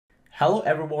Hello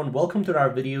everyone, welcome to our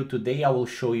video. Today I will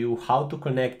show you how to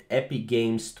connect Epic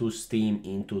Games to Steam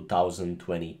in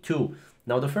 2022.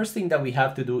 Now the first thing that we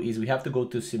have to do is we have to go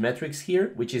to Symmetrics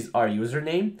here, which is our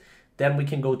username. Then we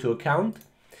can go to account.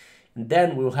 And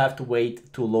then we'll have to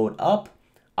wait to load up.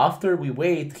 After we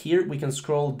wait here, we can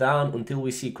scroll down until we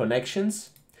see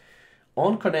connections.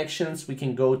 On connections, we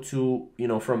can go to,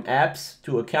 from apps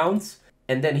to accounts.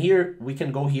 And then here we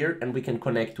can go here and we can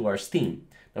connect to our Steam.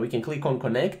 Now we can click on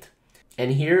connect.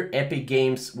 And here Epic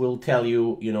Games will tell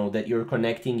you, that you're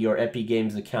connecting your Epic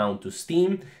Games account to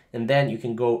Steam. And then you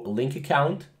can go link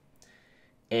account.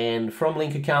 And from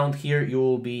link account here, you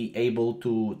will be able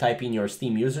to type in your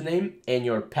Steam username and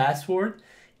your password.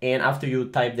 And after you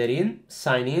type that in,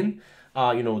 sign in,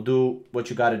 do what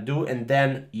you gotta do. And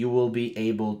then you will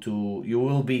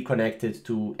be connected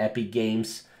to Epic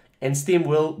Games, and Steam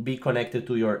will be connected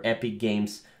to your Epic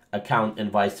Games account and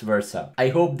vice versa. I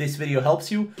hope this video helps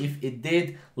you. If it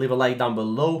did, leave a like down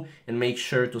below and make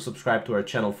sure to subscribe to our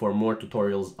channel for more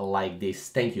tutorials like this.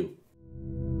 Thank you.